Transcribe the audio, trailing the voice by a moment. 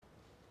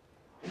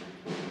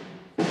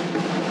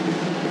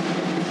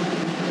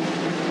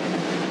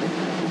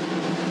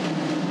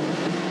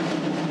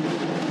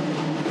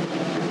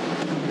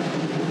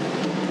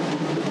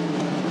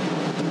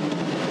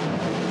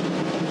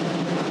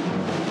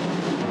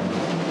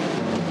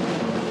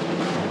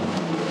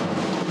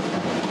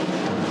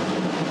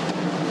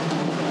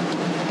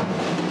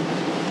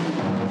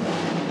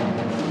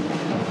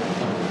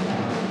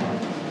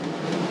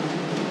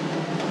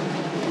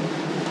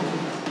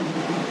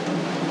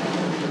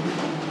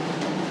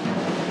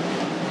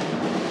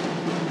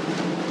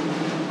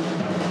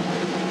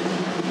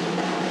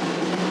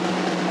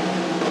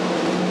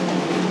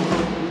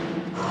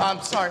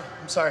I'm sorry.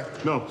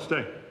 No,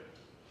 stay.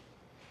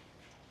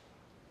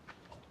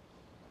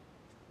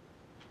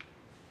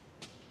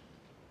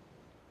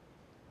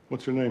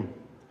 What's your name?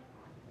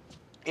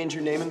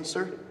 Andrew Naaman,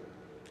 sir.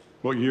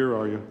 What year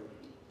are you?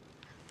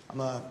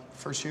 I'm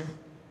first year.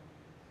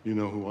 You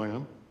know who I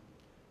am?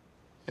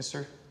 Yes,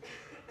 sir.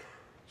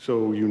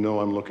 So you know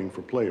I'm looking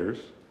for players.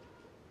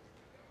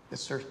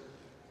 Yes, sir.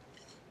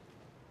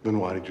 Then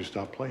why did you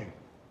stop playing?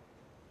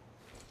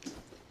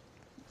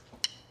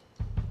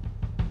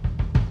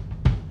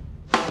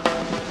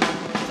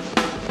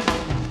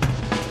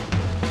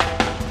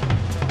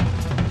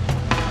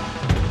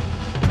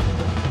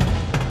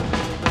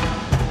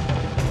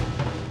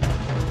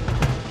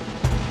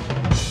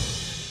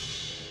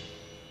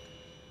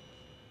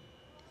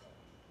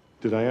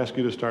 Did I ask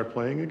you to start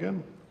playing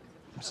again?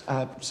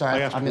 Sorry, I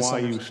asked I why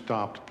misunderstood. you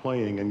stopped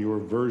playing, and your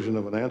version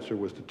of an answer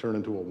was to turn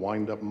into a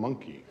wind-up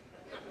monkey.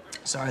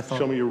 Sorry, I thought.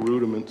 Show me your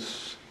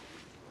rudiments.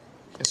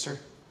 Yes, sir.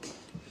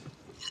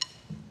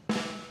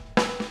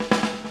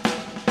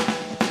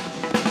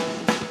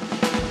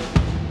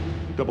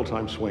 Double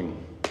time swing.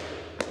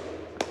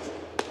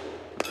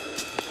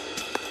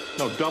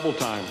 No, double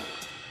time.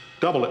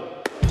 Double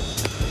it.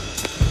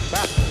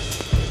 Faster.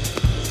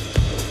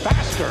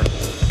 Faster!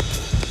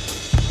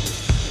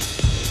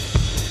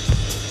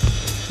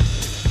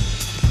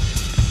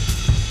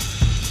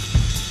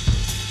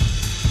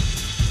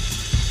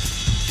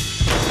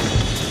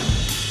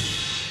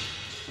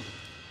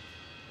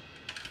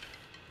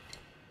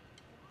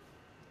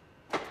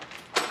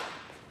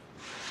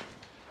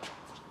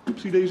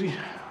 Oopsie daisy.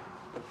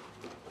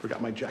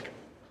 Forgot my jacket.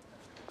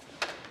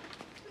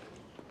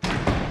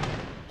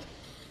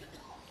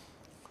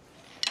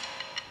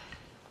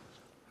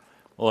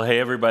 Well, hey,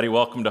 everybody,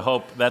 welcome to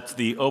Hope. That's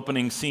the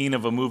opening scene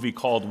of a movie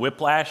called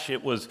Whiplash.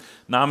 It was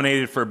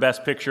nominated for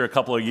Best Picture a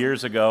couple of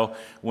years ago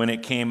when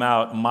it came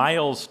out.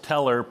 Miles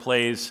Teller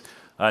plays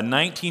a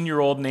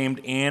 19-year-old named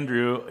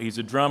Andrew. He's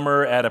a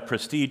drummer at a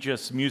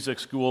prestigious music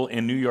school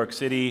in New York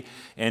City.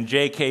 And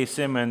J.K.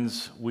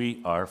 Simmons,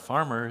 we are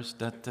farmers,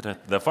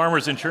 the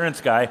farmer's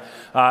insurance guy,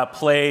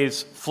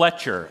 plays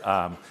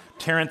Fletcher.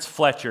 Terrence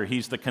Fletcher.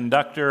 He's the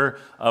conductor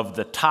of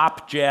the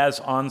top jazz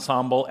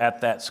ensemble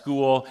at that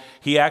school.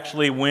 He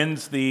actually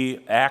wins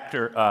the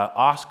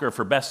Oscar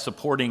for Best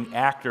Supporting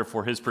Actor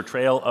for his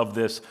portrayal of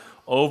this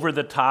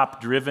over-the-top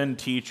driven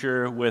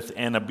teacher with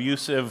an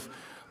abusive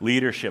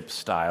leadership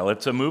style.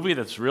 It's a movie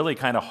that's really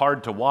kind of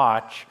hard to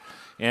watch,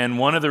 and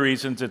one of the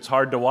reasons it's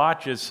hard to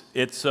watch is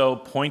it so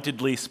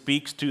pointedly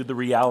speaks to the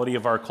reality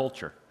of our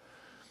culture.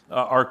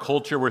 Our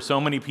culture where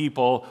so many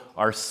people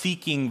are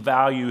seeking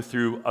value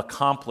through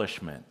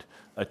accomplishment,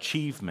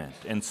 achievement,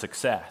 and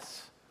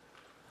success.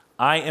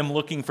 I am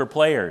looking for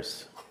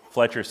players,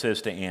 Fletcher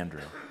says to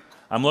Andrew.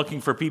 I'm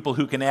looking for people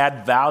who can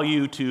add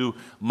value to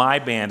my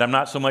band. I'm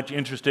not so much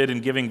interested in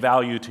giving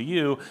value to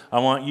you. I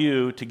want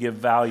you to give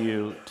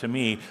value to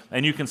me.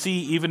 And you can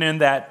see even in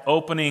that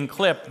opening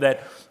clip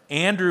that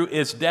Andrew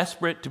is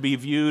desperate to be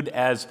viewed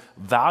as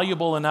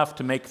valuable enough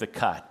to make the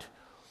cut.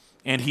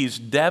 And he's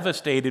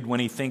devastated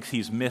when he thinks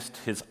he's missed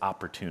his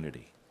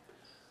opportunity.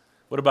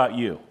 What about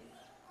you?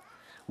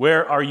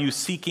 Where are you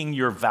seeking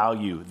your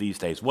value these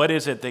days? What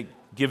is it that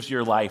gives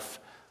your life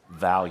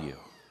value?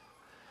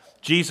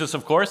 Jesus,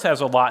 of course,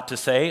 has a lot to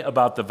say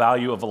about the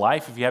value of a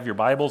life. If you have your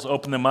Bibles,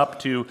 open them up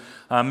to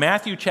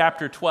Matthew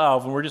chapter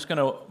 12, and we're just going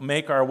to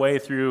make our way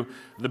through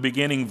the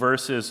beginning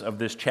verses of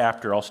this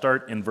chapter. I'll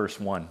start in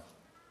verse 1.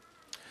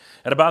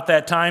 At about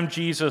that time,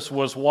 Jesus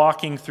was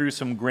walking through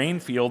some grain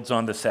fields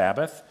on the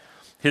Sabbath.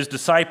 His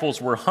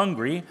disciples were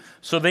hungry,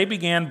 so they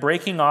began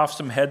breaking off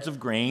some heads of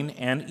grain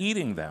and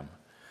eating them.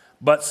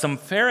 But some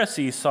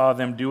Pharisees saw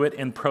them do it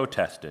and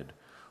protested.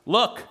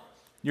 "Look,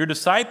 your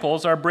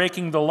disciples are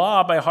breaking the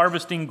law by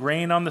harvesting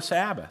grain on the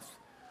Sabbath."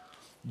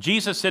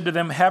 Jesus said to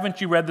them,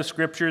 "Haven't you read the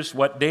scriptures?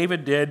 What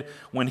David did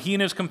when he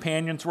and his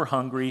companions were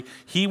hungry,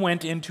 he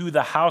went into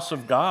the house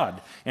of God,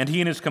 and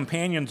he and his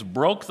companions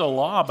broke the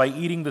law by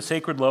eating the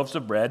sacred loaves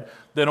of bread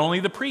that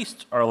only the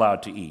priests are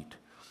allowed to eat.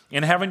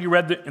 And haven't you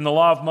read in the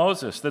law of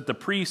Moses that the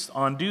priests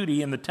on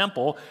duty in the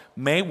temple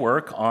may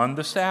work on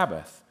the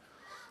Sabbath?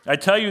 I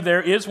tell you,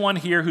 there is one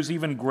here who's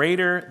even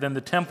greater than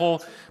the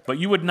temple, but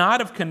you would not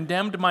have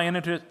condemned my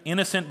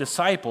innocent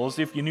disciples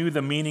if you knew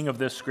the meaning of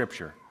this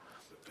scripture.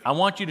 I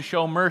want you to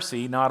show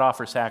mercy, not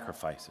offer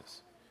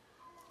sacrifices.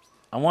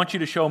 I want you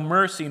to show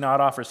mercy, not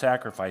offer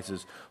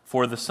sacrifices,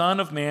 for the Son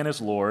of Man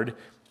is Lord,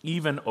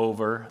 even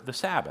over the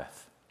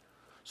Sabbath."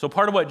 So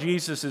part of what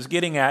Jesus is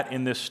getting at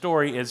in this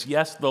story is,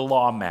 yes, the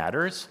law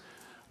matters,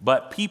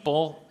 but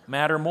people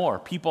matter more.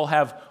 People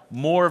have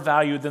more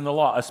value than the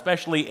law,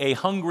 especially a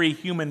hungry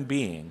human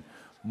being,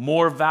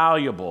 more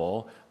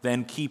valuable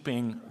than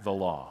keeping the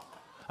law.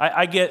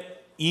 I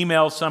get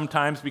emails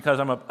sometimes because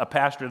I'm a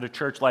pastor at a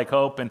church like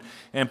Hope,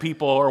 and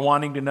people are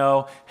wanting to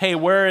know, hey,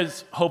 where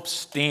is Hope's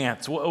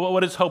stance? What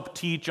does Hope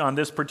teach on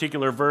this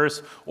particular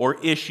verse or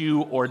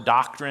issue or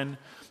doctrine?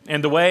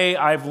 And the way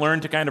I've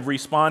learned to kind of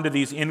respond to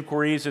these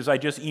inquiries is I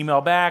just email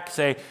back,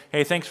 say,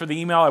 hey, thanks for the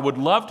email. I would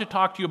love to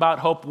talk to you about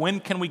hope. When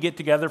can we get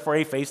together for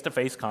a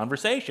face-to-face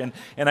conversation?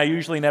 And I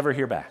usually never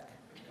hear back.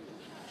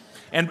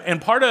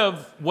 And part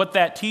of what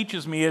that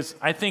teaches me is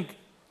I think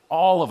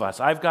all of us,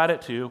 I've got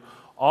it too,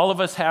 all of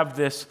us have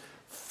this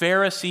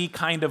Pharisee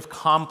kind of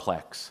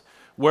complex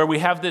where we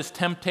have this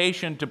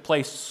temptation to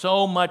place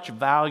so much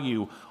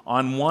value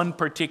on one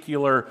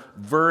particular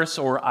verse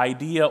or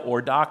idea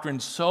or doctrine,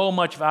 so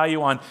much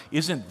value on,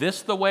 isn't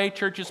this the way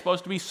church is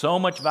supposed to be? So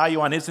much value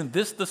on, isn't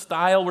this the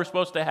style we're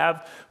supposed to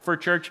have for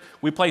church?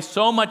 We place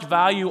so much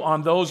value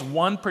on those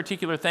one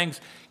particular things,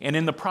 and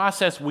in the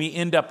process, we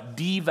end up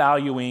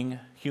devaluing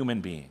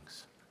human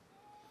beings.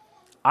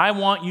 I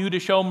want you to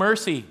show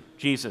mercy,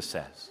 Jesus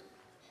says.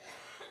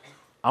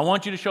 I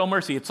want you to show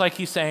mercy. It's like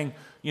he's saying,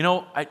 you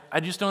know, I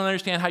just don't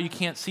understand how you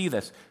can't see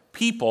this.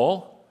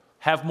 People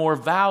have more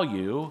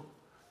value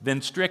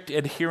than strict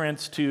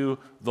adherence to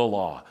the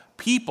law.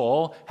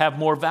 People have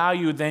more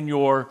value than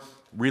your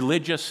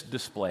religious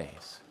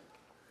displays.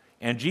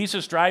 And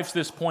Jesus drives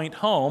this point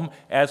home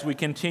as we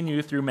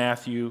continue through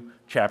Matthew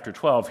chapter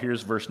 12.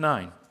 Here's verse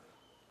 9.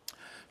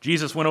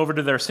 Jesus went over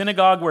to their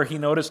synagogue where he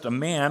noticed a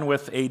man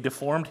with a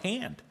deformed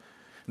hand.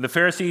 And the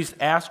Pharisees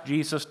asked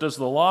Jesus, does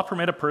the law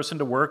permit a person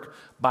to work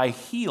by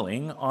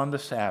healing on the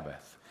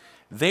Sabbath?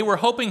 They were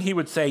hoping he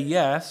would say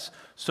yes,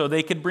 so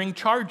they could bring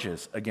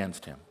charges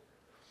against him.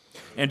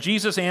 And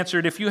Jesus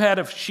answered, if you had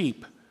a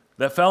sheep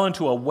that fell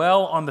into a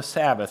well on the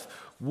Sabbath,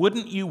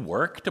 wouldn't you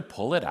work to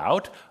pull it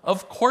out?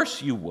 Of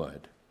course you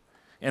would.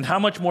 And how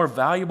much more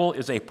valuable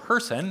is a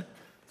person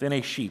than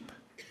a sheep?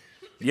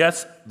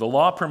 Yes, the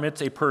law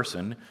permits a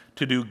person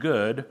to do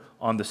good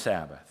on the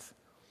Sabbath.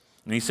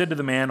 And he said to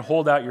the man,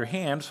 hold out your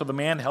hand. So the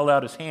man held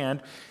out his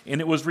hand,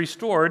 and it was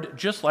restored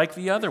just like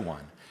the other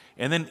one.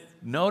 And then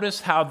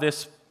notice how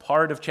this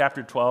part of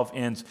chapter 12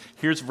 ends.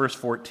 Here's verse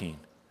 14.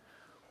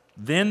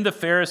 Then the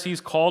Pharisees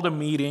called a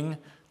meeting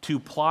to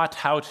plot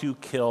how to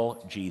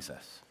kill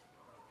Jesus.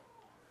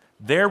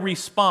 Their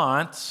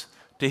response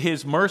to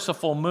his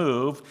merciful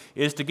move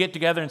is to get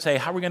together and say,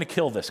 how are we going to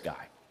kill this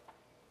guy?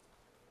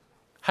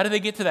 How do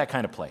they get to that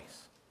kind of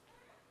place?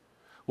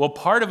 Well,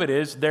 part of it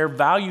is their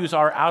values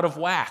are out of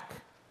whack.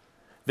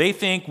 They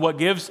think what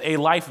gives a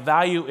life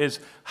value is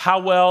how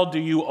well do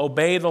you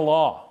obey the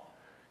law.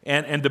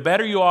 And the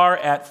better you are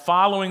at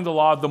following the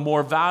law, the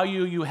more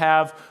value you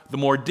have, the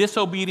more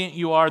disobedient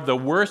you are, the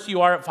worse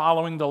you are at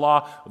following the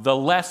law, the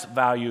less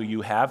value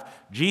you have.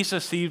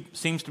 Jesus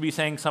seems to be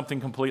saying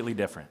something completely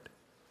different.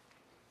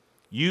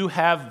 You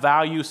have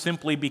value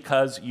simply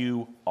because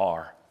you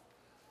are,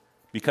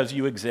 because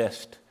you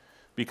exist,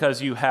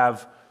 because you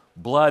have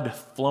blood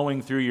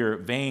flowing through your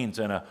veins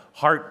and a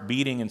heart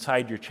beating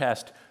inside your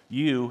chest.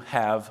 You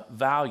have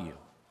value.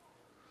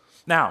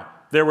 Now,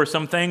 there were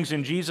some things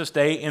in Jesus'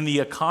 day, in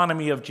the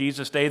economy of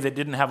Jesus' day, that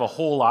didn't have a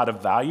whole lot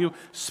of value.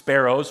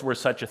 Sparrows were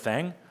such a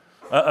thing.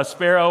 A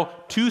sparrow,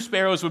 2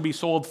 sparrows would be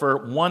sold for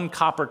 1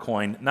 copper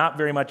coin, not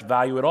very much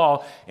value at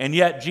all. And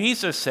yet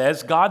Jesus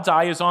says God's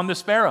eye is on the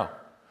sparrow.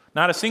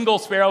 Not a single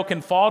sparrow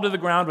can fall to the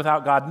ground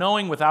without God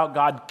knowing, without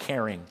God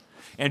caring.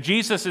 And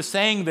Jesus is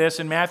saying this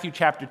in Matthew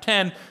chapter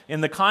 10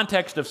 in the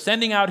context of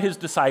sending out his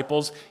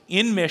disciples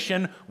in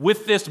mission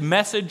with this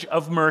message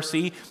of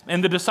mercy.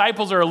 And the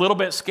disciples are a little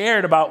bit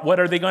scared about what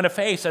are they going to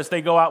face as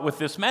they go out with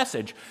this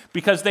message.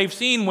 Because they've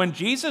seen when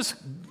Jesus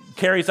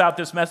carries out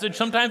this message,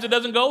 sometimes it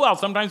doesn't go well.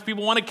 Sometimes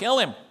people want to kill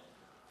him.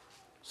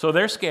 So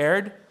they're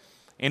scared.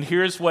 And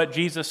here's what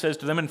Jesus says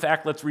to them. In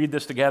fact, let's read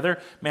this together.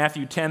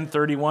 Matthew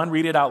 10:31.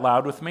 Read it out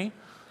loud with me.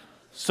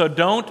 So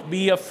don't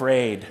be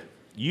afraid.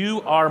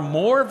 You are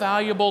more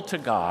valuable to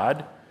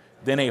God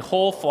than a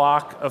whole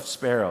flock of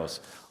sparrows.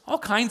 All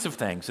kinds of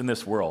things in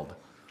this world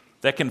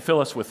that can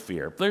fill us with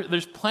fear.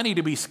 There's plenty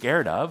to be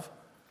scared of.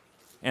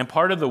 And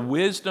part of the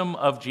wisdom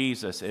of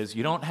Jesus is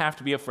you don't have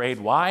to be afraid.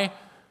 Why?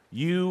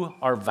 You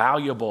are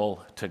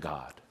valuable to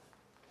God.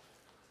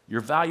 You're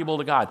valuable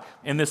to God.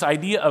 And this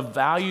idea of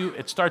value,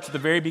 it starts at the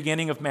very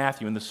beginning of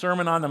Matthew, in the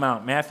Sermon on the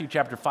Mount, Matthew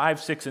chapter 5,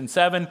 6, and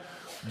 7.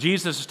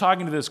 Jesus is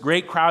talking to this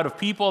great crowd of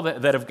people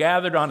that have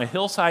gathered on a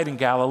hillside in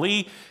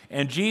Galilee,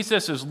 and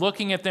Jesus is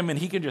looking at them, and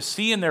he can just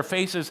see in their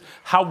faces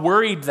how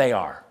worried they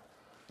are.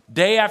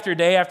 Day after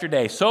day after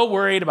day, so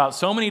worried about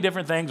so many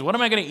different things. What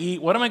am I going to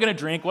eat? What am I going to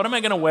drink? What am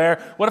I going to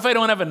wear? What if I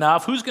don't have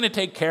enough? Who's going to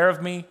take care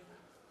of me?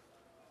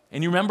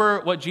 And you remember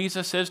what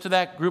Jesus says to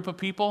that group of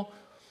people?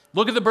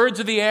 Look at the birds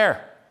of the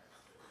air.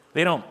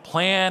 They don't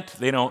plant,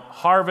 they don't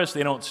harvest,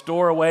 they don't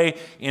store away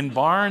in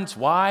barns.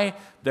 Why?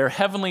 Their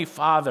heavenly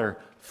Father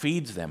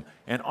feeds them.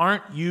 And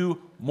aren't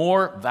you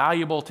more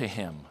valuable to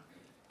him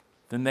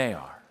than they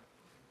are?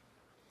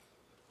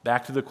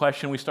 Back to the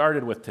question we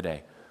started with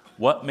today.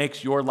 What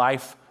makes your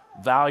life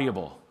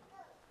valuable?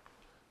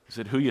 Is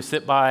it who you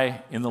sit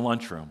by in the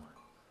lunchroom?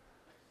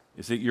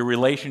 Is it your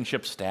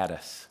relationship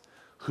status?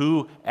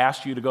 Who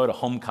asked you to go to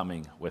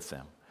homecoming with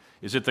them?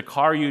 Is it the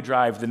car you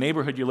drive, the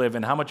neighborhood you live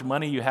in, how much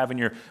money you have in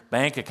your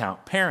bank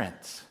account?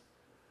 Parents,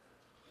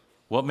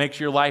 what makes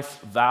your life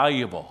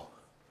valuable?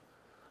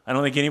 I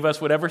don't think any of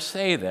us would ever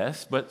say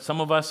this, but some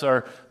of us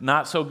are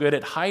not so good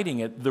at hiding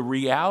it. The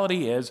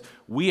reality is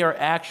we are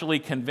actually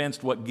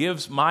convinced what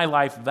gives my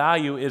life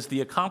value is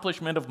the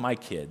accomplishment of my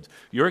kids.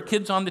 Your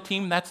kid's on the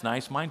team, that's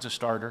nice. Mine's a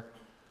starter.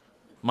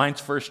 Mine's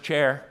first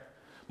chair.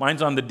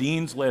 Mine's on the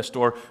dean's list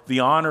or the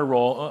honor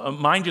roll.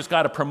 Mine just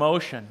got a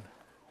promotion.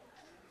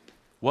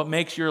 What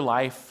makes your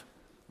life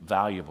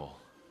valuable?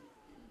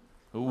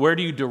 Where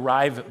do you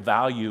derive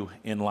value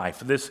in life?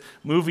 This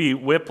movie,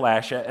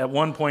 Whiplash, at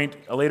one point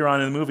later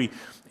on in the movie,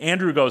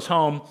 Andrew goes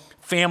home,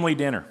 family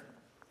dinner.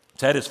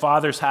 It's at his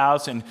father's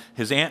house, and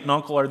his aunt and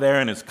uncle are there,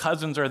 and his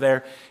cousins are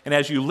there. And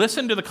as you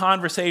listen to the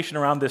conversation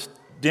around this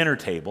dinner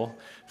table,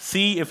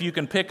 see if you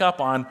can pick up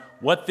on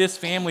what this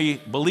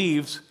family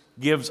believes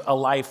gives a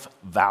life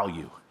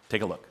value.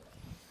 Take a look.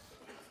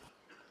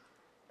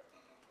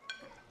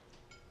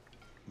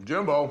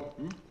 Jimbo,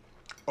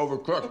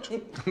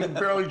 overcooked.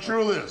 Barely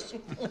true this.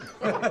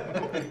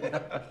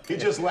 He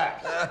just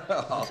laughed.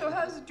 So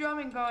how's the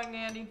drumming going,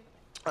 Andy?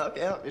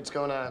 Yeah, it's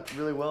going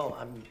really well.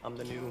 I'm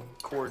the new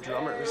core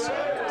drummer, so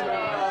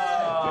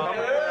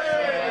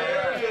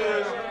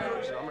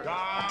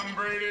Tom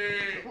Brady.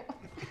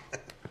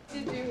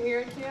 Did you hear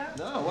it yet?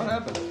 No, what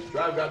happened?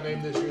 Drive got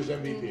named this year's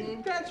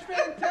MVP. That's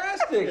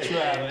fantastic,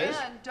 Travis.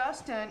 And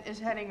Dustin is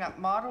heading up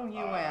Model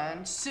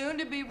UN, soon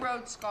to be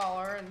Rhodes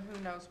Scholar, and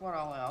who knows what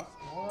all else.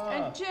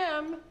 And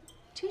Jim,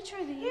 Teacher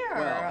of the Year.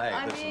 Well, hey,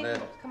 I listen, mean,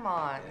 come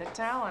on, the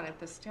talent at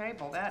this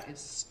table, that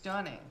is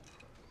stunning.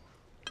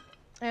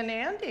 And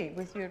Andy,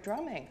 with your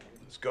drumming.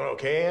 It's going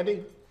okay,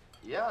 Andy?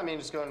 yeah, I mean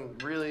it's going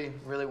really,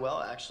 really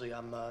well. Actually,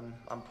 I'm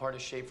part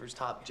of Schaefer's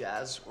Top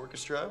Jazz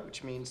Orchestra,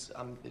 which means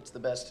it's the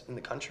best in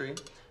the country,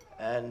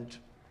 and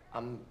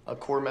I'm a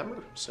core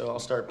member. So I'll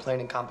start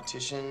playing in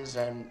competitions,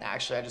 and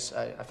actually,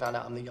 I found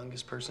out I'm the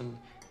youngest person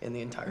in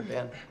the entire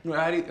band.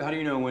 How do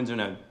you know when's in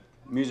a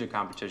music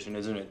competition?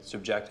 Isn't it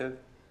subjective?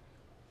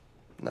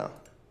 No.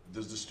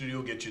 Does the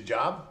studio get you a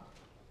job?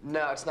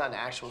 No, it's not an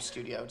actual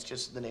studio. It's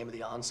just the name of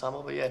the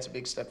ensemble. But yeah, it's a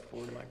big step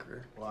forward in my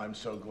career. Well, I'm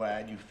so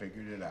glad you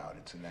figured it out.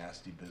 It's a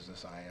nasty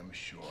business, I am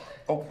sure.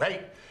 Oh,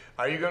 hey,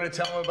 are you going to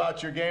tell them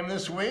about your game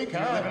this week?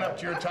 Huh? Living up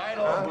to your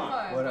title?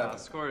 What up?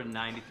 Scored a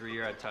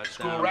 93-yard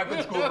touchdown. School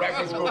record, school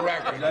record, school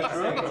record. That's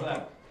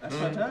true. That's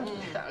fantastic.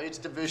 Yeah, it's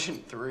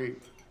Division III.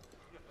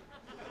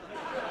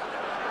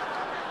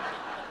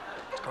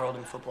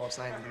 Carleton football, it's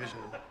not even Division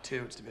II,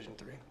 it's Division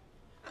III.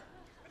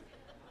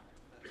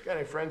 Got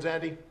any friends,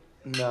 Andy?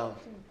 No.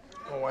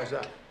 Oh, why's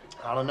that?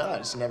 I don't know. I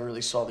just never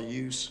really saw the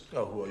use.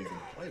 Oh, who you can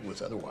play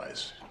with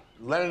otherwise?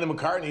 Lennon and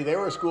McCartney, they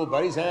were school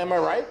buddies, am I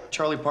right?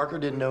 Charlie Parker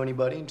didn't know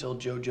anybody until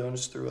Joe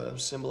Jonas threw a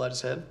cymbal at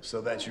his head.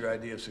 So that's your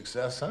idea of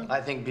success, huh?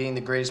 I think being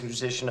the greatest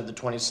musician of the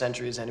 20th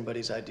century is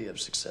anybody's idea of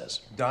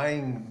success.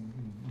 Dying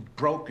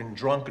broke and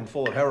drunk and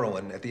full of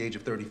heroin at the age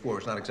of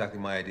 34 is not exactly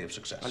my idea of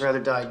success. I'd rather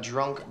die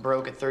drunk,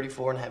 broke at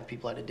 34 and have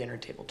people at a dinner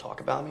table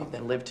talk about me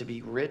than live to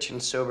be rich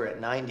and sober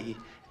at 90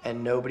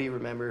 and nobody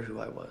remember who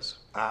I was.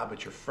 Ah,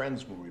 but your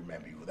friends will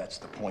remember you. That's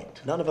the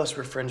point. None of us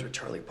were friends with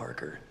Charlie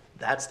Parker.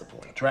 That's the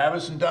point.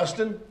 Travis and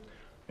Dustin,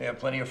 they have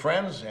plenty of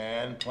friends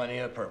and plenty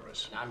of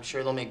purpose. I'm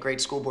sure they'll make great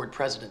school board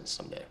presidents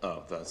someday.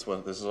 Oh, that's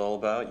what this is all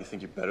about? You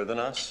think you're better than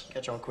us?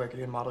 Catch on quick, are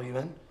you in Model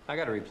UN? I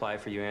got a reply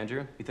for you,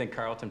 Andrew. You think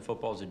Carleton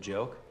football is a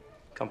joke?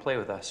 Come play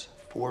with us.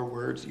 4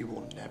 words you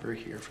will never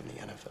hear from the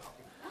NFL.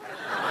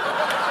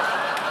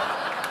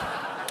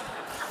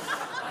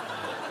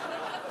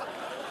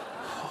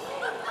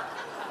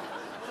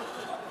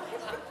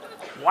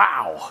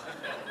 Wow.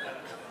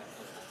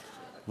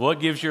 What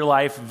gives your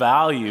life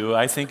value?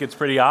 I think it's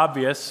pretty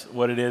obvious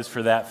what it is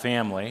for that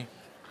family.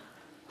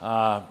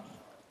 But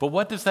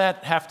what does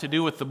that have to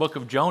do with the book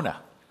of Jonah?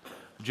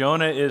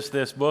 Jonah is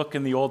this book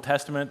in the Old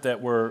Testament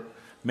that we're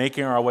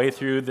making our way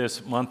through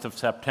this month of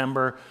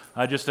September.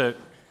 Just a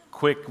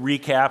quick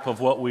recap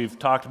of what we've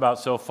talked about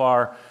so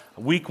far.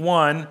 Week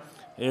 1,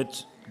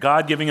 it's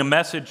God giving a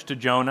message to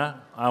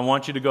Jonah. I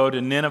want you to go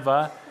to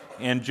Nineveh,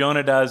 and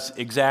Jonah does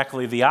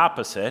exactly the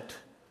opposite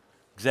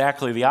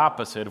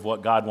of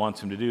what God wants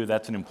him to do.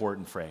 That's an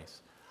important phrase.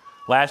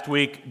 Last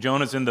week,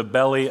 Jonah's in the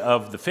belly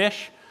of the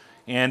fish,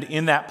 and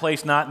in that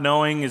place, not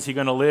knowing is he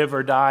going to live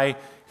or die,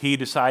 he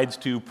decides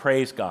to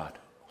praise God.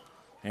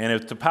 And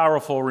it's a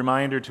powerful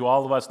reminder to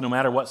all of us, no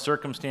matter what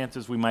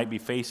circumstances we might be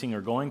facing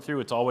or going through,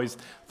 it's always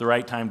the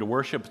right time to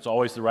worship. It's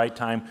always the right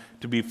time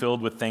to be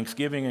filled with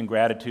thanksgiving and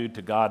gratitude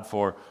to God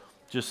for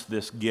just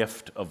this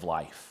gift of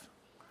life.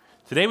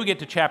 Today we get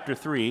to chapter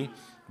 3.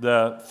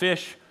 The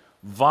fish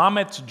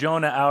vomits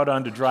Jonah out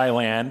onto dry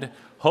land.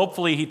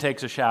 Hopefully he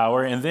takes a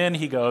shower, and then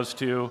he goes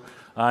to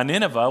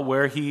Nineveh,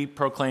 where he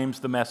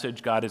proclaims the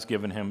message God has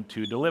given him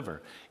to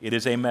deliver. It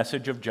is a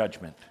message of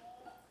judgment.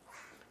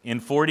 In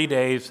 40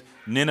 days,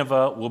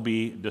 Nineveh will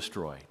be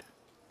destroyed.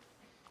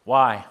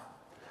 Why?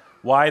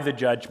 Why the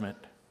judgment?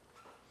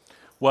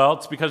 Well,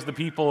 it's because the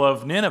people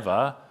of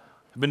Nineveh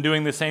have been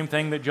doing the same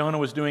thing that Jonah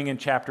was doing in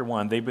chapter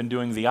 1. They've been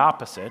doing the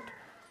opposite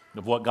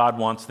of what God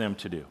wants them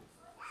to do.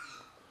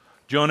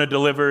 Jonah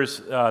delivers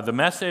the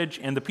message,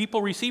 and the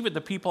people receive it. The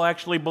people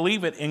actually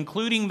believe it,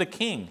 including the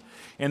king.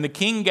 And the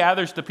king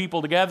gathers the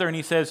people together, and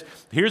he says,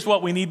 here's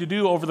what we need to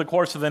do over the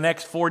course of the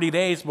next 40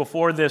 days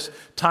before this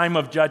time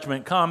of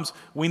judgment comes.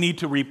 We need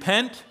to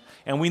repent,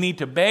 and we need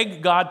to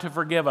beg God to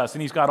forgive us.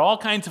 And he's got all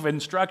kinds of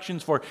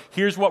instructions for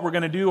here's what we're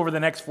going to do over the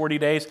next 40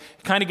 days.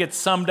 It kind of gets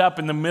summed up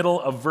in the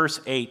middle of verse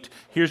 8.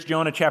 Here's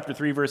Jonah chapter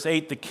 3, verse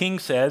 8. The king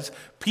says,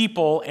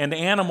 people and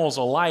animals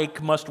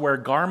alike must wear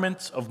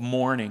garments of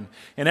mourning,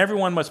 and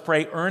everyone must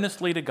pray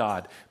earnestly to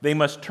God. They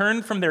must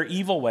turn from their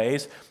evil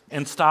ways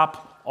and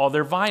stop all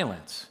their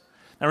violence.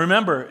 Now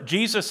remember,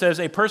 Jesus says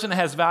a person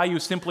has value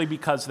simply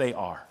because they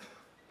are.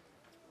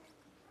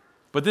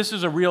 But this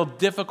is a real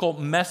difficult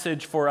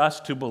message for us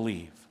to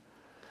believe.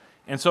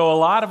 And so a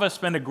lot of us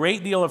spend a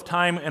great deal of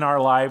time in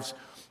our lives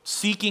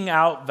seeking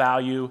out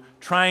value,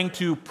 trying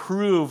to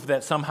prove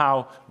that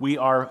somehow we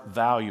are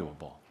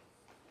valuable.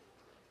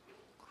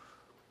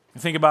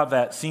 Think about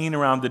that scene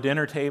around the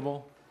dinner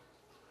table.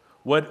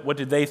 What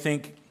did they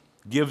think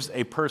gives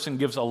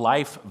a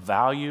life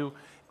value?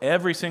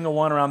 Every single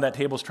one around that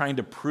table is trying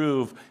to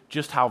prove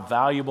just how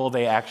valuable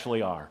they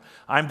actually are.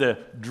 I'm the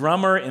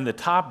drummer in the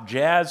top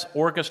jazz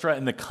orchestra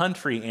in the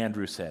country,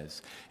 Andrew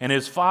says. And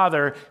his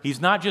father,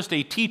 he's not just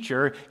a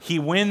teacher, he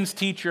wins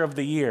Teacher of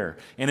the Year.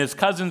 And his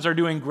cousins are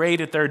doing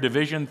great at their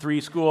Division III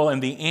school.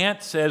 And the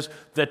aunt says,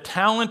 the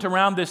talent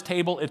around this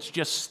table, it's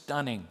just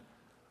stunning.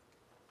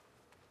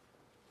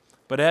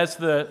 But as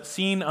the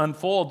scene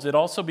unfolds, it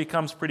also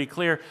becomes pretty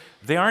clear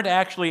they aren't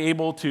actually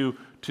able to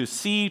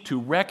see, to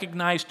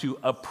recognize, to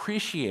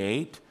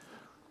appreciate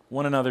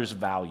one another's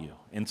value.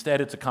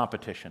 Instead, it's a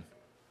competition.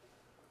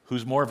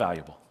 Who's more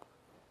valuable?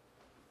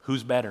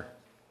 Who's better?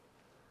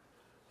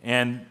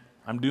 And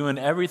I'm doing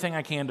everything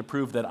I can to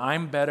prove that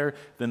I'm better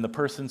than the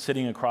person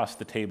sitting across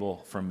the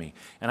table from me.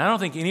 And I don't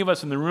think any of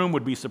us in the room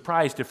would be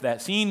surprised if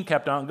that scene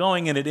kept on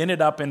going and it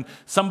ended up in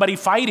somebody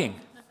fighting.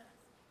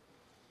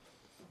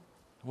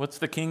 What's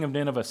the king of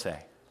Nineveh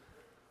say?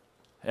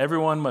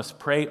 Everyone must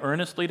pray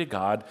earnestly to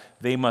God.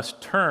 They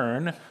must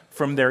turn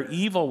from their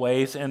evil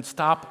ways and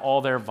stop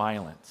all their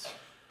violence.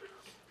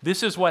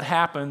 This is what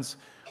happens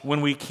when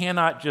we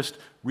cannot just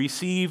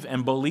receive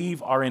and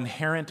believe our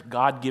inherent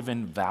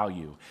God-given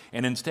value,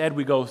 and instead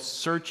we go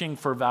searching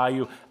for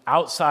value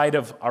outside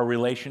of our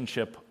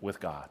relationship with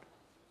God.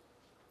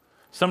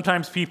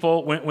 Sometimes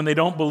people, when they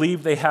don't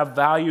believe they have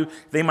value,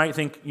 they might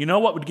think, you know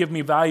what would give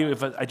me value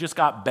if I just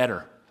got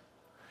better?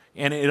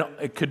 And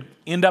it could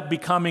end up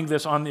becoming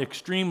this, on the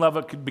extreme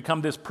level, it could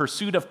become this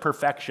pursuit of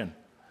perfection.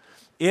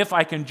 If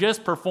I can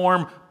just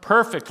perform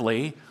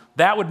perfectly,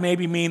 that would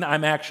maybe mean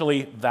I'm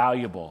actually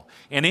valuable.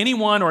 And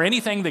anyone or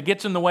anything that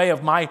gets in the way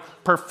of my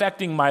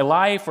perfecting my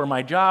life or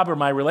my job or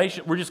my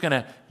relationship, we're just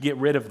going to get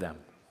rid of them.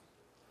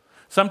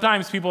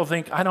 Sometimes people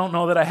think, I don't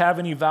know that I have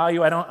any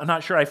value. I'm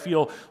not sure I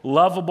feel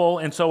lovable.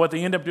 And so what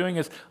they end up doing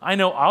is, I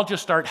know I'll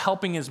just start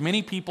helping as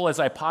many people as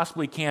I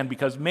possibly can,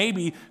 because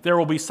maybe there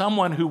will be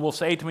someone who will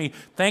say to me,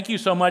 thank you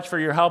so much for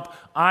your help.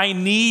 I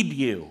need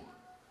you.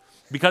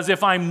 Because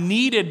if I'm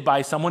needed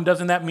by someone,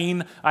 doesn't that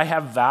mean I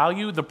have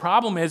value? The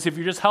problem is, if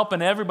you're just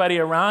helping everybody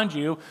around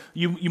you,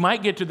 you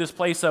might get to this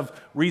place of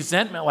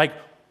resentment, like,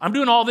 I'm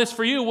doing all this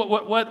for you.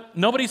 What?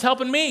 Nobody's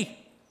helping me.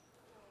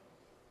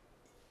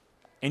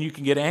 And you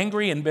can get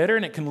angry and bitter,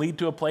 and it can lead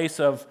to a place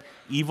of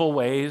evil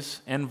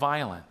ways and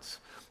violence.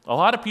 A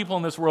lot of people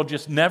in this world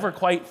just never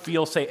quite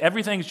feel safe.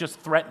 Everything's just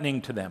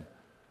threatening to them.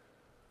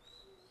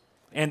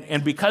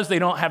 And because they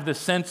don't have this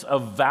sense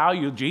of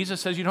value, Jesus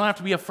says you don't have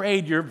to be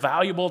afraid. You're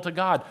valuable to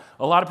God.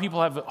 A lot of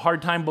people have a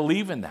hard time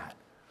believing that.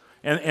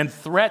 And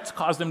threats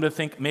cause them to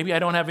think, maybe I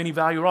don't have any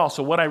value at all.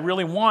 So what I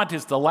really want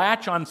is to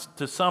latch on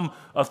to some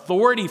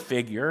authority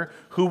figure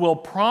who will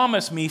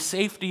promise me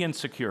safety and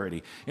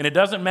security. And it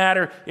doesn't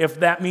matter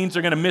if that means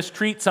they're going to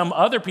mistreat some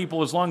other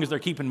people as long as they're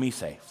keeping me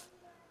safe.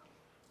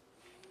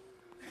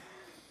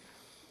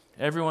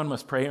 Everyone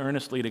must pray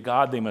earnestly to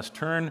God. They must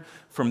turn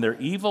from their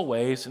evil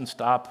ways and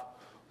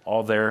stop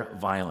all their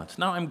violence.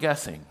 Now, I'm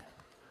guessing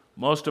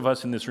most of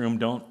us in this room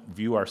don't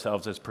view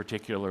ourselves as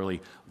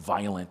particularly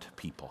violent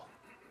people.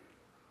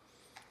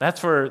 That's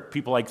for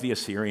people like the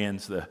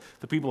Assyrians, the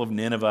people of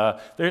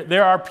Nineveh.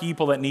 There are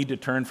people that need to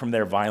turn from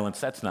their violence.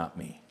 That's not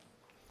me.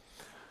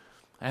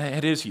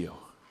 It is you,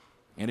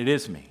 and it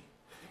is me.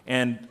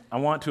 And I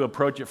want to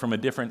approach it from a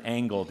different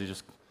angle to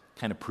just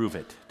kind of prove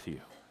it to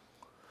you.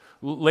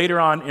 Later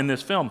on in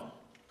this film,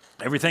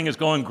 everything is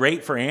going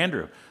great for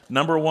Andrew.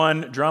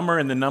 #1 drummer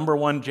in the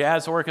 #1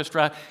 jazz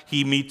orchestra.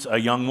 He meets a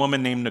young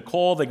woman named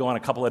Nicole. They go on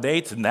a couple of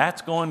dates, and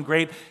that's going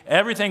great.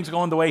 Everything's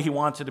going the way he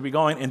wants it to be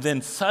going. And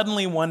then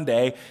suddenly one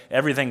day,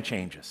 everything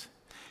changes.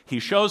 He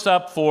shows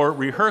up for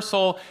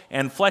rehearsal,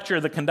 and Fletcher,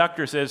 the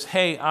conductor, says,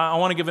 hey, I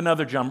want to give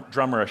another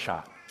drummer a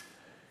shot.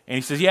 And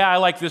he says, yeah, I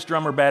like this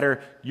drummer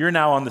better. You're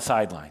now on the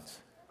sidelines.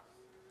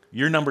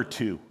 You're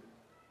 #2.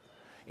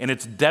 And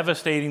it's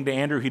devastating to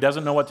Andrew. He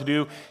doesn't know what to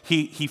do.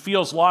 He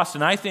feels lost,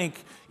 and I think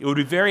it would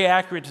be very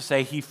accurate to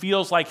say he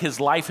feels like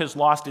his life has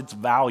lost its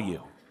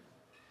value.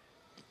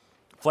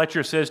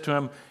 Fletcher says to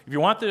him, if you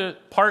want the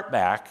part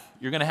back,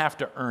 you're going to have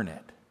to earn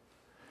it.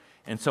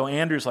 And so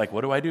Andrew's like,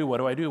 what do I do? What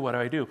do I do? What do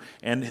I do?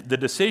 And the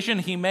decision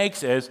he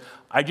makes is,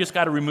 I just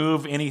got to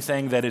remove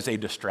anything that is a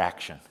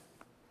distraction.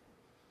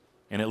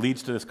 And it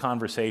leads to this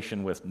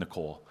conversation with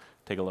Nicole.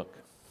 Take a look.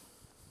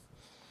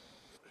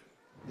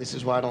 This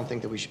is why I don't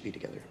think that we should be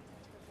together.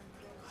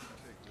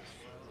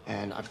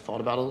 And I've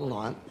thought about it a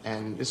lot,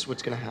 and this is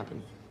what's going to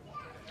happen.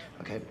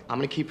 Okay, I'm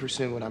going to keep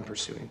pursuing what I'm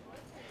pursuing.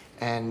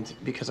 And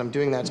because I'm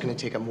doing that, it's going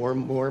to take up more and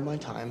more of my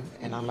time,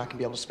 and I'm not going to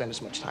be able to spend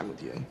as much time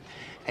with you.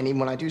 And even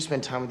when I do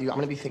spend time with you, I'm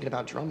going to be thinking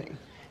about drumming.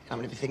 And I'm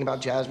going to be thinking about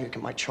jazz music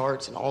and my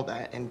charts and all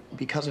that. And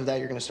because of that,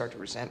 you're going to start to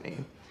resent me.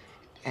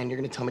 And you're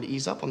going to tell me to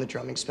ease up on the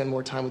drumming, spend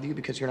more time with you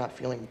because you're not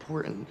feeling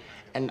important.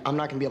 And I'm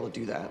not going to be able to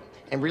do that.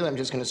 And really, I'm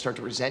just going to start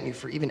to resent you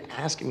for even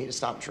asking me to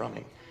stop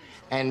drumming.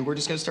 And we're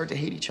just going to start to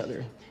hate each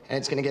other. And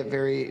it's going to get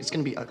it's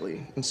going to be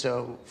ugly. And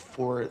so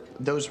for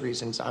those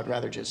reasons, I'd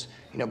rather just,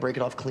 break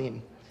it off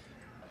clean.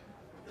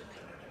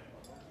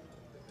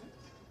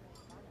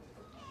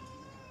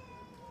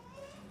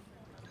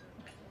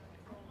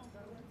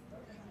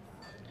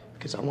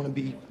 Because I want to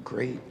be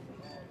great.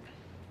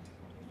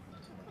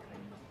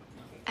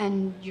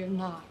 And you're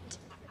not.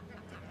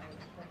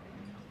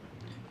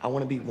 I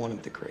want to be one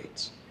of the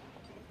greats.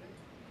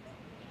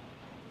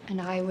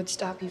 And I would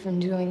stop you from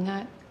doing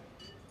that.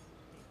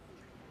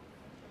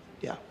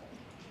 Yeah.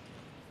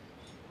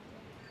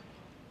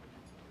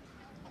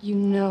 You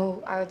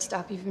know I would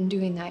stop you from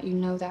doing that. You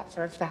know that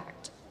for a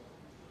fact.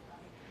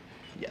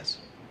 Yes.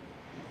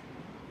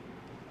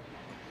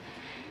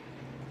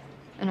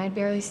 And I'd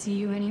barely see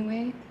you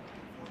anyway.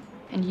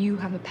 And you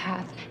have a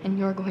path, and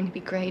you're going to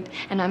be great,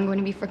 and I'm going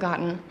to be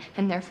forgotten,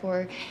 and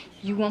therefore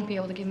you won't be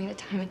able to give me the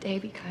time of day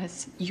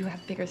because you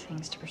have bigger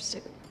things to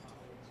pursue.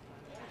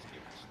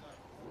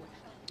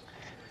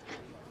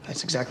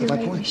 That's exactly You're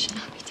my right, we point. should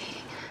not be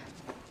dating.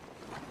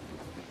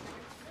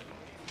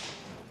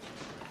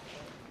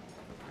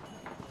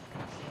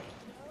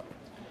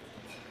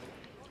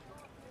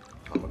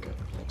 I'm okay.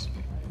 Thanks.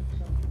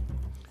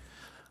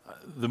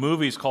 The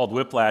movie's called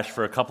Whiplash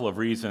for a couple of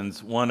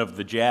reasons. One of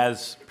the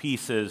jazz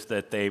pieces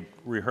that they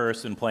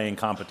rehearse and play in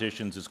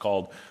competitions is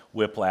called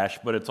Whiplash,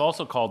 but it's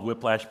also called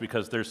Whiplash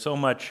because there's so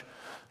much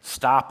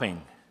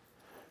stopping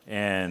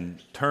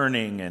and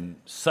turning and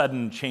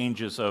sudden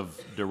changes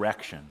of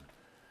direction,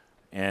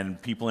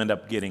 and people end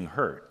up getting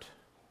hurt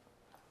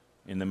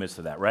in the midst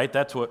of that, right?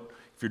 That's what,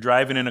 if you're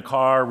driving in a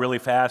car really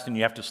fast and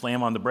you have to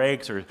slam on the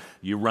brakes or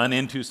you run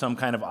into some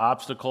kind of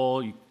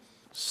obstacle,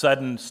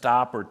 sudden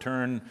stop or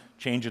turn,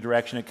 change of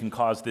direction, it can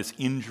cause this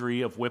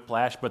injury of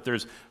whiplash, but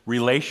there's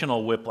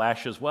relational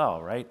whiplash as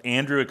well, right?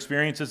 Andrew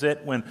experiences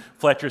it when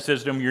Fletcher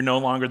says to him, you're no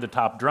longer the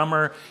top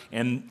drummer,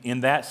 and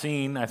in that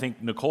scene, I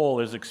think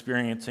Nicole is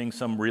experiencing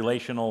some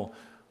relational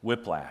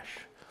whiplash.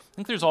 I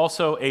think there's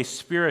also a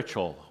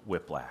spiritual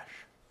whiplash.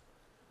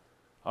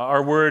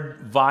 Our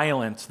word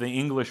violence, the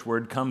English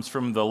word, comes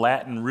from the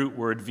Latin root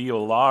word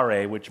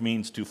violare, which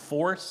means to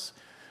force,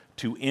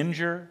 to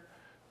injure,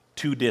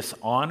 to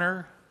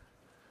dishonor,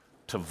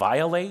 to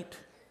violate.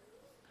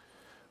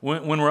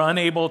 When we're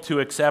unable to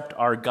accept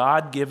our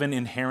God-given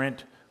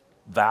inherent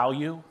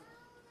value,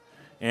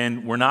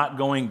 and we're not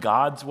going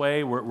God's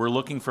way, we're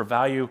looking for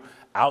value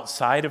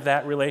outside of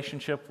that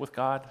relationship with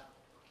God,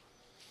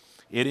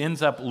 it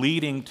ends up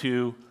leading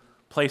to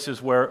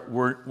places where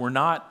we're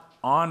not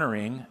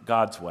honoring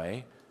God's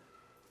way,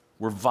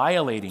 we're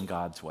violating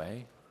God's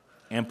way,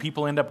 and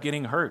people end up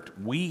getting hurt.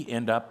 We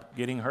end up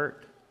getting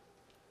hurt.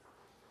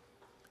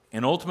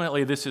 And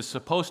ultimately, this is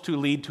supposed to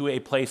lead to a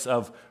place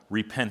of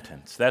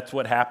repentance. That's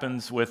what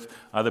happens with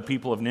the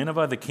people of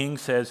Nineveh. The king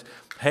says,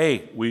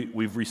 hey,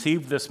 we've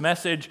received this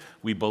message,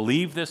 we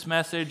believe this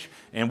message,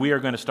 and we are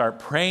going to start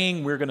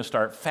praying, we're going to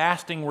start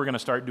fasting, we're going to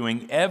start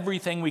doing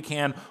everything we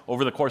can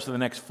over the course of the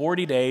next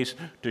 40 days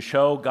to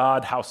show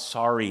God how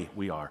sorry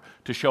we are,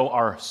 to show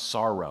our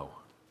sorrow.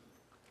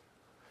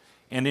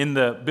 And in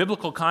the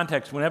biblical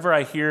context, whenever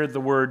I hear the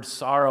word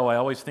sorrow, I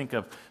always think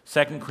of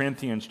 2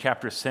 Corinthians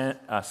chapter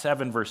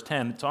 7, verse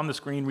 10. It's on the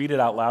screen. Read it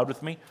out loud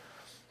with me.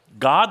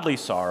 Godly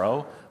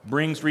sorrow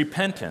brings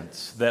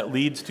repentance that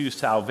leads to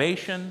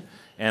salvation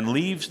and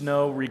leaves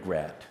no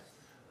regret.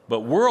 But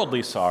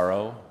worldly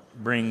sorrow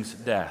brings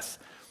death.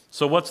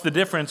 So what's the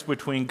difference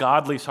between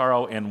godly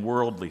sorrow and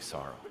worldly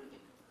sorrow?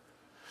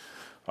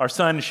 Our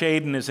son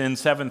Shaden is in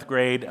 7th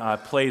grade,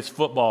 plays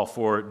football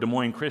for Des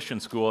Moines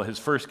Christian School. His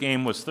first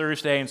game was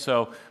Thursday, and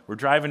so we're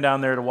driving down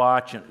there to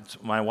watch. It's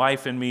my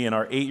wife and me and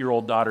our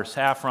 8-year-old daughter,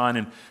 Saffron,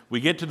 and we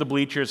get to the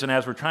bleachers, and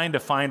as we're trying to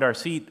find our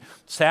seat,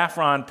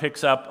 Saffron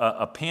picks up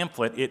a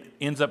pamphlet. It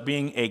ends up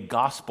being a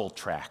gospel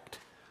tract.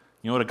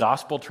 You know what a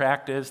gospel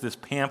tract is? This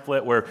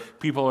pamphlet where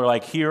people are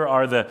like, here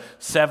are the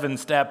 7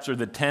 steps or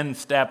the 10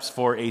 steps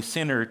for a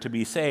sinner to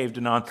be saved.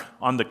 And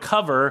on the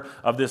cover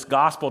of this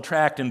gospel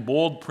tract in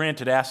bold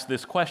print, it asks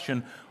this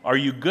question, are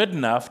you good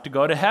enough to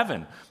go to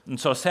heaven? And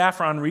so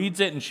Saffron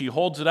reads it and she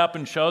holds it up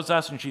and shows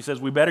us and she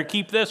says, we better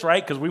keep this,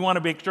 right? Because we want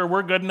to make sure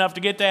we're good enough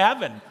to get to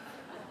heaven.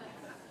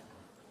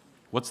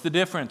 What's the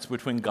difference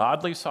between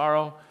godly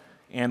sorrow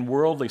and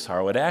worldly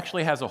sorrow. It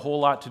actually has a whole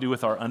lot to do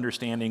with our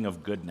understanding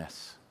of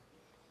goodness.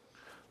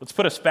 Let's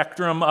put a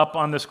spectrum up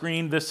on the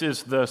screen. This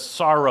is the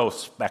sorrow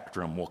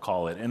spectrum, we'll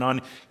call it. And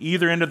on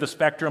either end of the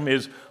spectrum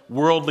is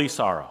worldly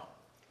sorrow.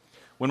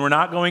 When we're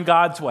not going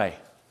God's way,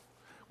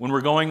 when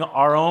we're going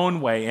our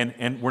own way,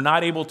 and we're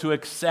not able to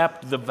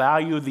accept the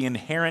value, the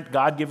inherent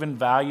God-given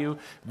value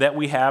that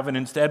we have, and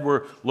instead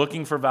we're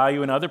looking for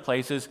value in other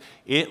places,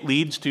 it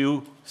leads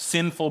to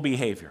sinful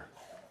behavior.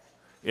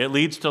 It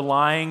leads to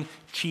lying,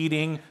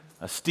 cheating,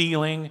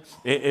 stealing.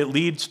 It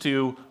leads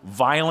to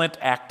violent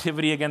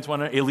activity against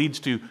one another. It leads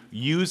to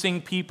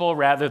using people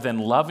rather than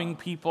loving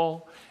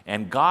people,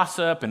 and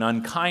gossip and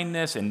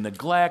unkindness and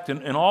neglect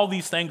and all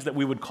these things that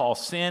we would call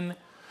sin.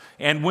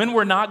 And when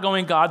we're not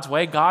going God's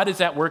way, God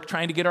is at work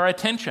trying to get our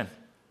attention,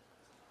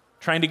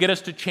 trying to get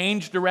us to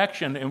change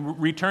direction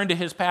and return to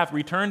his path,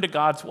 return to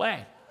God's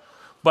way.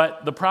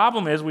 But the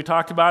problem is, we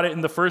talked about it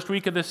in the first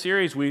week of this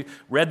series. We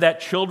read that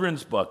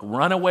children's book,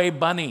 Runaway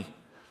Bunny.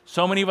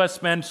 So many of us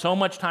spend so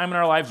much time in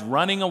our lives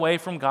running away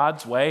from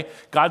God's way.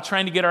 God's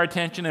trying to get our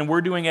attention, and we're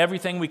doing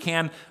everything we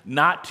can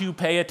not to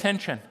pay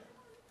attention.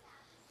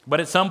 But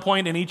at some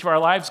point in each of our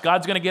lives,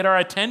 God's going to get our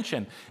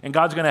attention, and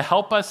God's going to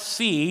help us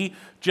see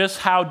just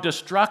how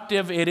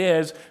destructive it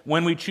is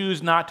when we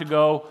choose not to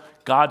go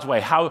God's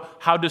way,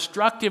 how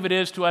destructive it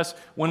is to us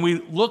when we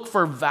look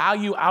for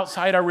value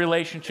outside our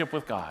relationship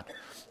with God.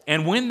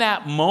 And when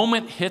that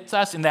moment hits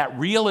us and that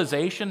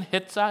realization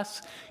hits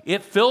us,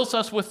 it fills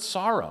us with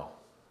sorrow.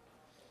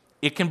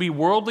 It can be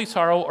worldly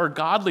sorrow or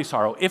godly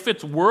sorrow. If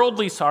it's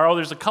worldly sorrow,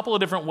 there's a couple of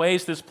different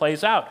ways this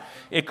plays out.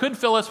 It could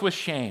fill us with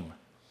shame.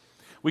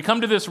 We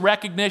come to this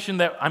recognition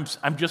that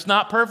I'm just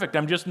not perfect.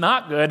 I'm just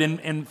not good. And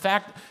in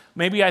fact,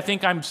 maybe I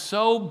think I'm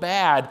so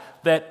bad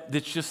that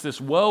it's just this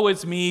woe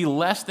is me,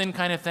 less than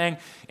kind of thing.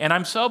 And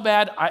I'm so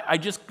bad, I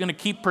just going to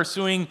keep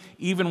pursuing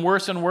even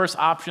worse and worse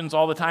options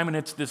all the time. And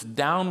it's this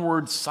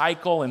downward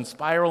cycle and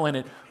spiral, and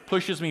it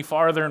pushes me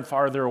farther and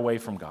farther away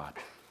from God.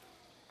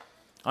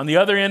 On the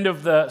other end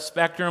of the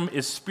spectrum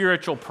is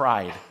spiritual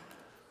pride.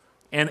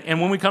 And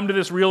when we come to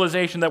this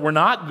realization that we're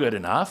not good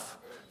enough,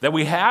 that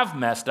we have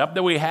messed up,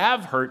 that we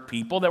have hurt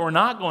people, that we're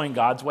not going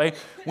God's way,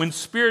 when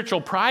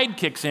spiritual pride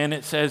kicks in,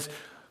 it says,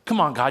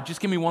 come on, God,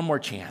 just give me one more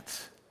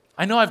chance.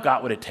 I know I've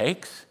got what it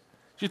takes.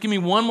 Just give me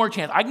one more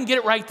chance. I can get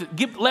it right.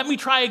 Let me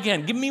try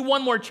again. Give me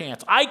one more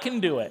chance. I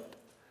can do it.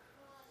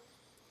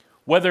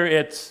 Whether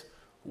it's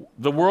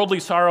the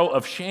worldly sorrow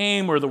of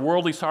shame or the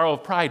worldly sorrow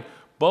of pride,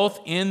 both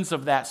ends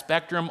of that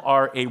spectrum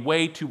are a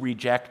way to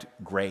reject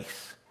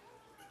grace.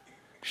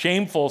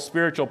 Shameful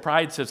spiritual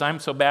pride says, I'm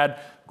so bad,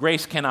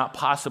 grace cannot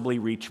possibly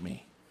reach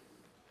me.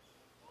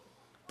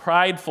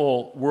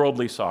 Prideful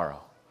worldly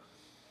sorrow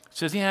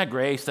says, yeah,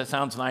 grace, that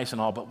sounds nice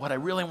and all, but what I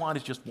really want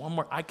is just one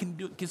more, I can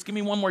do it. Just give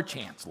me one more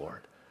chance,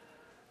 Lord.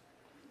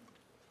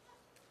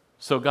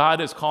 So God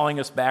is calling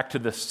us back to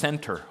the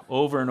center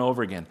over and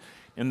over again.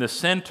 In the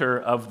center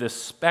of this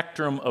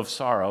spectrum of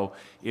sorrow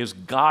is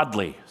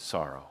godly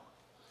sorrow.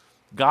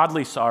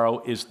 Godly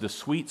sorrow is the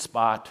sweet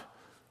spot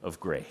of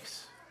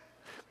grace.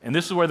 And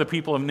this is where the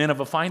people of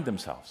Nineveh find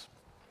themselves.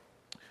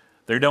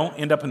 They don't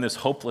end up in this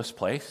hopeless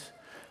place.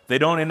 They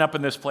don't end up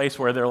in this place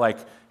where they're like,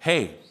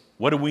 hey,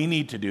 what do we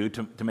need to do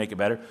to make it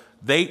better?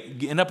 They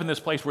end up in this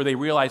place where they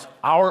realize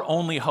our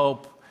only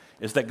hope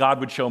is that God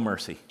would show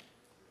mercy,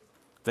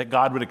 that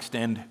God would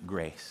extend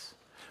grace.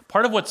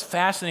 Part of what's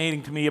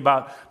fascinating to me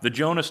about the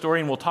Jonah story,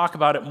 and we'll talk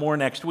about it more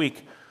next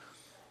week,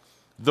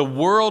 the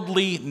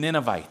worldly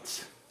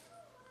Ninevites,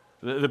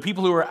 the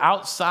people who are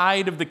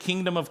outside of the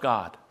kingdom of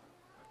God,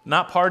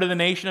 not part of the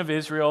nation of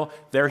Israel,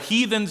 they're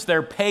heathens,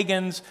 they're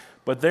pagans,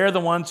 but they're the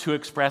ones who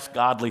express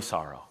godly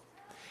sorrow.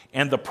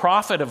 And the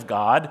prophet of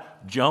God,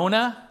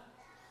 Jonah,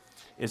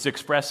 is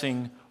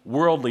expressing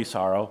worldly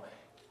sorrow,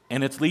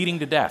 and it's leading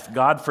to death.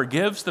 God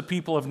forgives the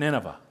people of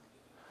Nineveh.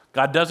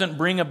 God doesn't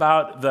bring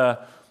about the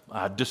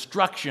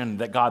destruction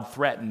that God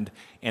threatened,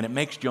 and it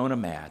makes Jonah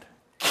mad.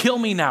 Kill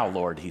me now,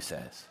 Lord, he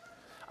says.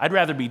 I'd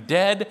rather be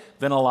dead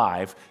than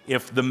alive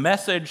if the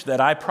message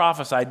that I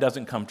prophesied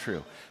doesn't come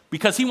true.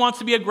 Because he wants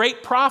to be a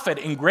great prophet,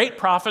 and great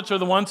prophets are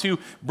the ones who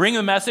bring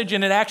the message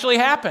and it actually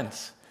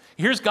happens.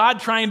 Here's God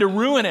trying to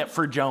ruin it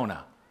for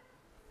Jonah.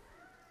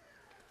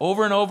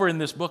 Over and over in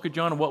this book of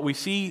Jonah, what we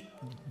see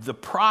the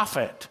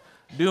prophet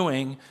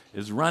doing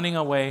is running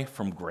away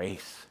from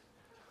grace.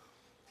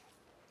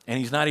 And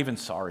he's not even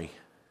sorry.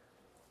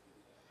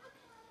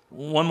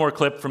 One more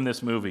clip from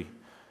this movie.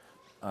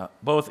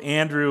 Both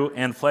Andrew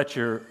and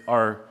Fletcher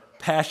are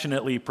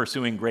passionately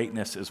pursuing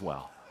greatness as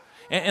well.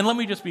 And let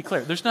me just be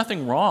clear, there's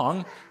nothing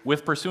wrong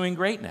with pursuing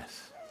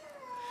greatness.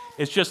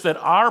 It's just that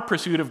our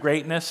pursuit of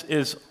greatness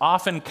is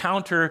often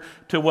counter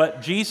to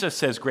what Jesus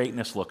says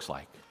greatness looks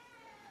like.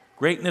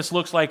 Greatness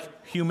looks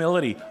like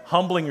humility,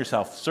 humbling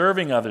yourself,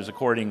 serving others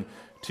according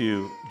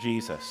to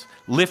Jesus,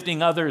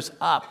 lifting others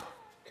up.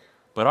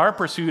 But our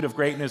pursuit of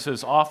greatness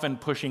is often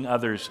pushing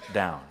others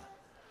down.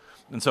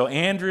 And so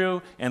Andrew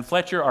and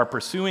Fletcher are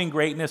pursuing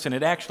greatness, and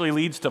it actually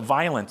leads to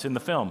violence in the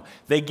film.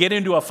 They get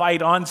into a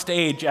fight on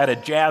stage at a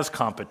jazz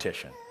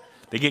competition.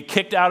 They get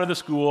kicked out of the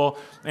school,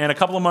 and a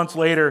couple of months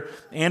later,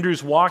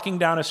 Andrew's walking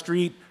down a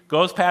street,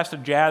 goes past a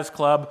jazz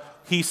club.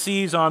 He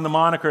sees on the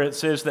moniker it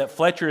says that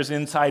Fletcher is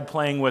inside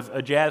playing with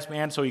a jazz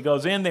band, so he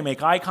goes in, they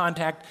make eye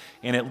contact,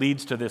 and it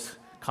leads to this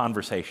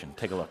conversation.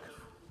 Take a look.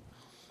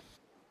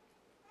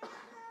 I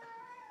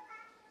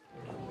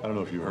don't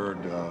know if you heard,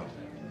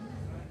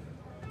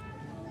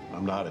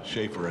 I'm not at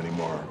Schaefer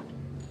anymore.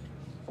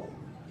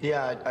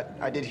 Yeah,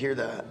 I did hear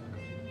that.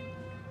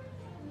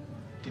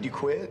 Did you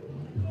quit?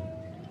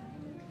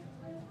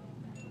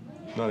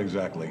 Not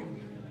exactly.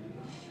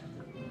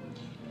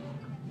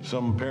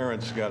 Some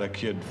parents got a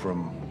kid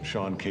from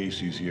Sean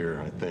Casey's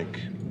here, I think,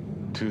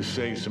 to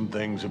say some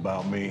things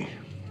about me.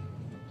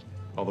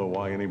 Although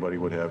why anybody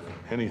would have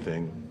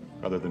anything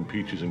other than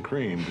peaches and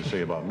cream to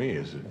say about me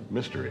is a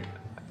mystery.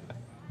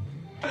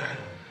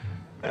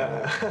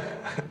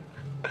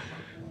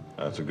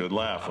 That's a good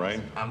laugh, right?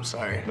 I'm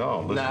sorry. No,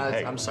 listen, Nah,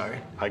 hey, I'm sorry.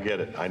 I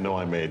get it. I know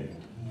I made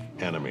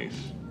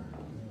enemies.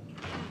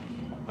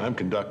 I'm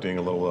conducting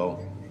a little,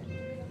 though.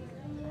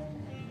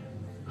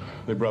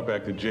 They brought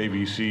back the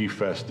JVC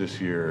Fest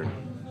this year.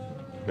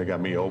 They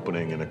got me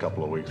opening in a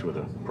couple of weeks with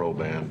a pro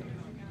band.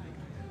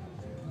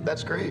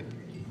 That's great.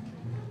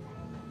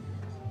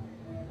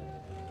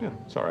 Yeah,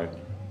 it's all right.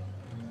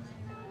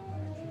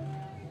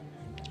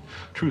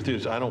 Truth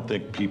is, I don't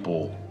think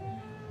people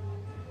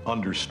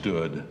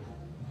understood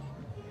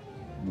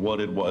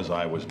what it was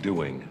I was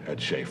doing at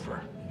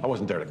Schaefer. I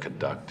wasn't there to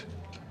conduct.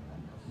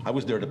 I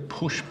was there to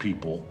push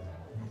people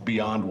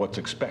beyond what's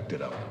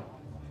expected of them.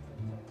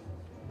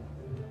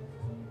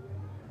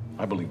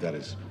 I believe that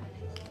is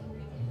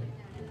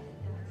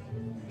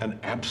an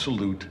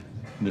absolute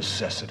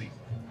necessity.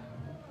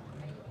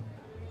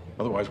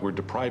 Otherwise, we're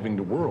depriving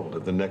the world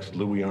of the next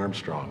Louis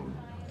Armstrong,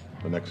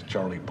 the next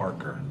Charlie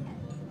Parker.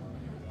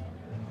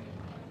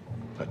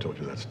 I told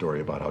you that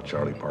story about how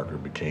Charlie Parker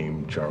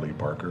became Charlie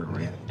Parker,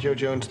 right? Yeah, Joe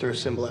Jones threw a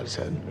symbol at his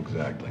head.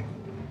 Exactly.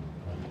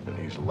 And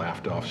he's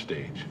laughed off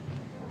stage.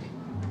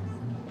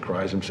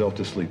 Cries himself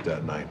to sleep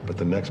that night. But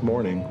the next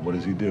morning, what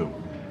does he do?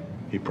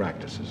 He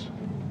practices.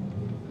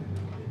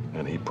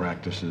 And he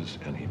practices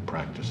and he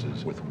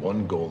practices with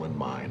one goal in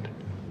mind,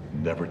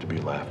 never to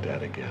be laughed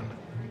at again.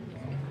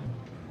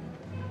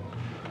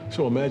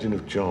 So imagine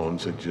if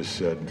Jones had just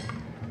said,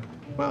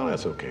 well,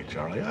 that's okay,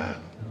 Charlie.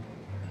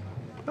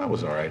 That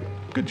was all right.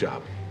 Good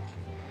job.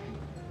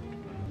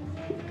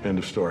 End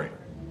of story.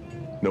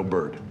 No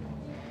bird.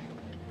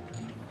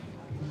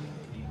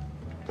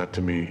 That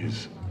to me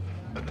is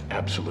an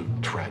absolute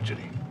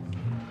tragedy.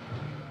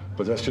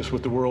 But that's just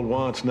what the world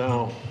wants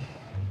now.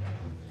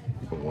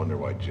 People wonder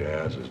why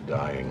jazz is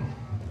dying.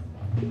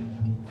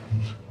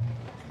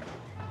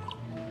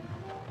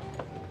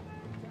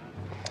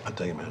 I'll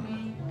tell you,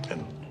 man,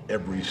 and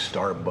every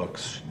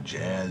Starbucks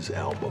jazz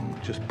album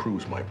just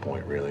proves my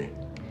point, really.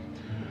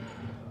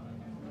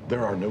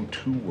 There are no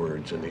two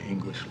words in the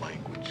English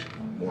language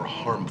more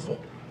harmful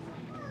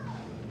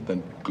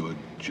than good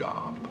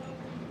job.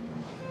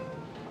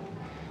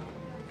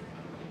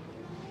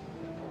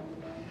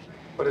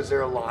 But is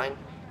there a line?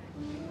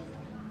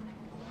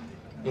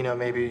 You know,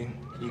 maybe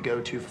you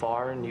go too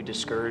far and you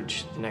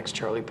discourage the next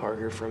Charlie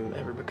Parker from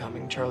ever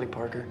becoming Charlie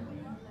Parker?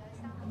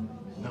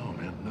 No,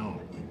 man, no.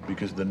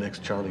 Because the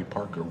next Charlie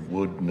Parker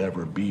would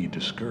never be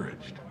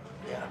discouraged.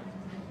 Yeah.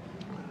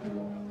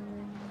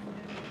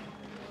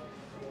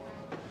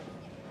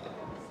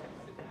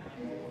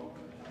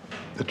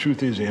 The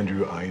truth is,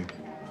 Andrew, I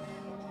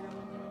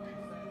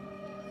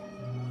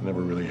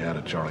never really had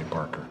a Charlie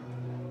Parker.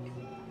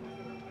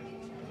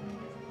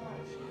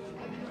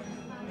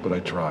 But I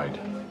tried.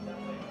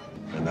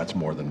 And that's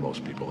more than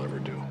most people ever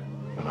do.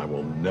 And I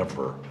will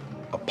never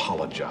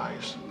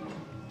apologize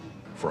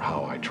for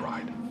how I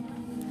tried.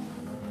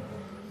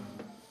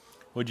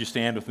 Would you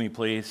stand with me,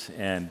 please?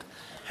 And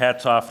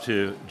hats off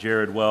to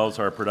Jared Wells,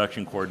 our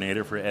production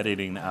coordinator, for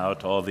editing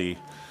out all the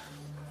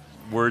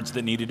words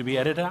that needed to be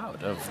edited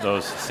out of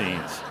those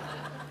scenes.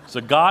 It's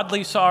a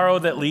godly sorrow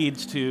that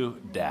leads to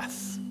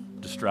death,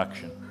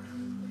 destruction.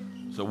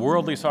 It's a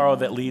worldly sorrow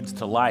that leads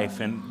to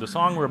life. And the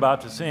song we're about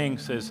to sing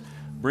says,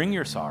 bring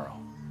your sorrow,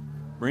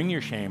 bring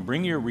your shame,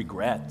 bring your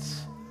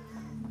regrets,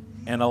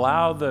 and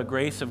allow the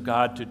grace of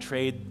God to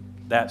trade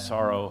that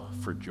sorrow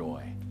for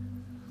joy.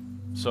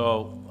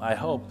 So I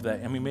hope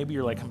that, maybe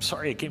you're like, I'm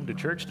sorry I came to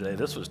church today.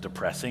 This was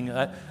depressing.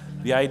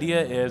 The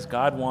idea is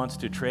God wants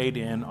to trade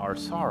in our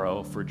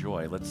sorrow for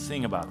joy. Let's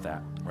sing about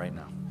that right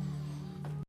now.